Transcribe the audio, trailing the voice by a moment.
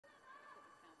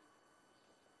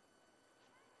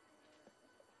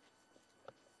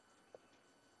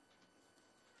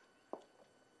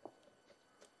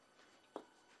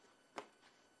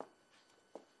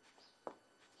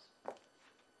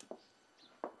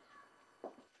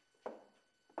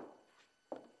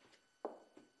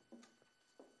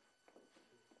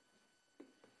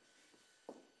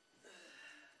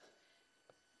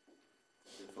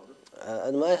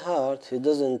in my heart, he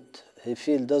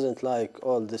doesn't like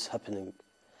all this happening.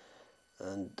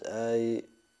 And I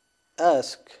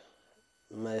ask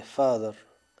my father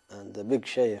and the big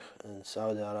Sheikh in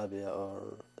Saudi Arabia or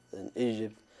in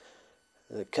Egypt,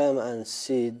 come and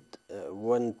sit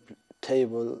one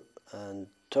table and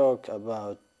talk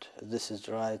about this is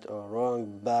right or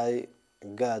wrong by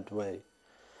God way.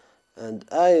 And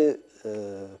I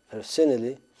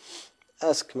personally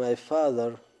ask my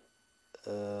father,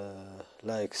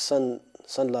 like son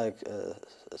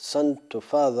to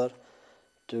father,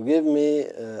 to give me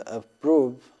a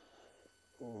proof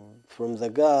from the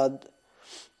God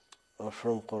or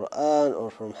from Quran or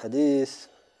from Hadith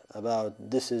about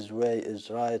this is way is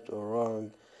right or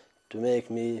wrong, to make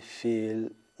me feel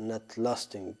not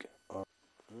lasting. Or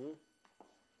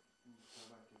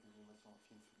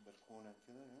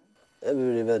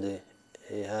everybody,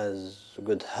 he has a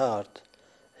good heart,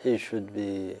 he should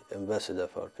be ambassador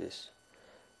for peace.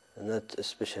 Not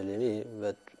especially me,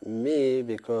 but me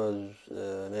because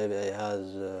maybe I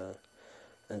has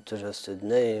interested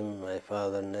name, my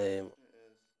father name.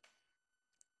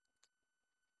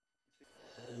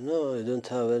 No, I don't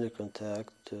have any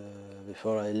contact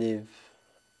before I leave.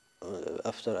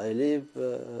 After I leave,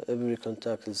 every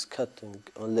contact is cutting.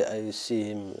 Only I see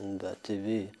him in the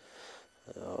TV,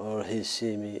 or he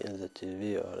see me in the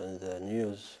TV or in the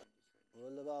news.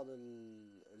 بعض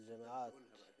الجماعات,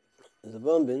 the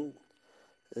bombing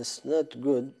is not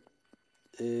good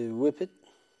weapon,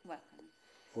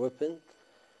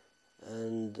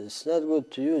 and it's not good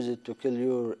to use it to kill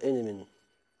your enemy.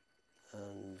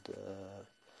 And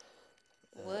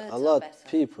a lot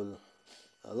people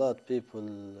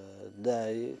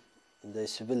die, they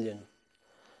civilian.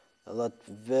 A lot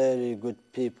very good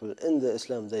people in the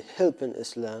Islam, they help in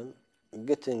Islam,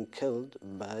 getting killed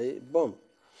by bomb.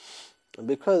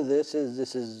 Because this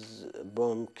is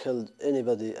bomb killed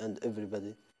anybody and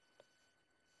everybody.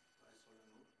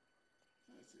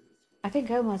 I think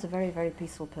Omar's a very, very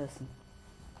peaceful person.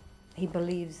 He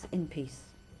believes in peace.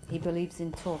 He believes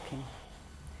in talking.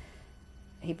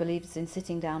 He believes in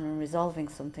sitting down and resolving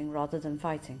something rather than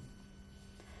fighting.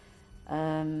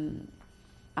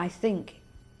 I think,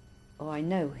 or I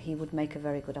know, he would make a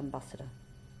very good ambassador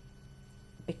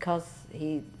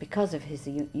because of his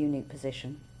unique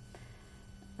position.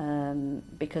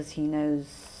 Because he knows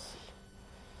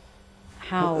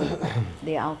how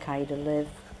the Al-Qaeda live,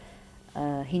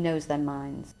 he knows their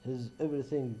minds. His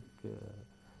everything,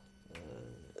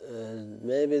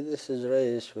 maybe this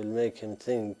race will make him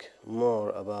think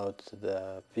more about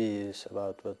the peace,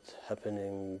 about what's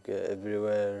happening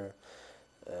everywhere,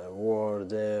 war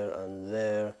there and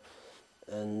there,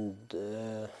 and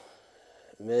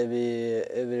maybe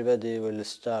everybody will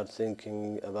start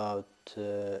thinking about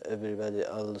everybody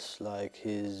else like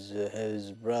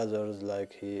his brothers,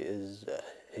 like he is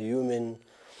human.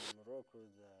 Morocco,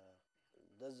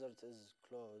 the desert is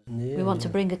closed. We want to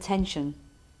bring attention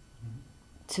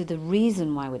to the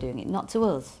reason why we're doing it, not to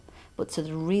us, but to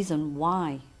the reason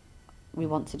why we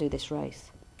want to do this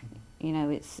race. You know,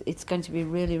 it's going to be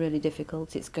really, really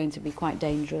difficult. It's going to be quite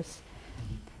dangerous.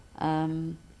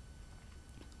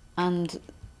 And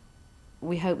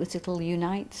we hope that it'll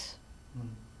unite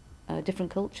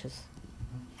different cultures.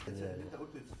 It's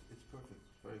perfect,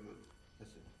 very good.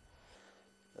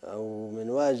 ومن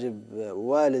واجب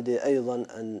والدي أيضا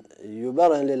أن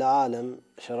يبرهن للعالم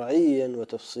شرعيا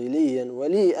وتفصيليا،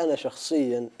 ولي أنا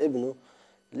شخصيا ابنه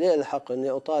لي الحق أني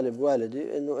أطالب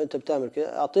والدي أنه أنت بتعمل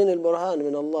كذا، أعطيني البرهان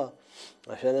من الله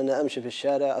عشان أنا أمشي في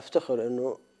الشارع أفتخر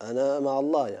أنه أنا مع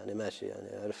الله، يعني ماشي،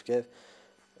 يعني عارف كيف؟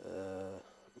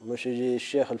 مش يجي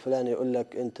الشيخ الفلاني يقول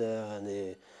لك أنت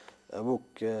يعني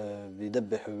أبوك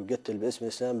بيدبح ويقتل باسم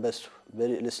الإسلام، بس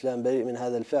الإسلام بريء من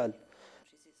هذا الفعل.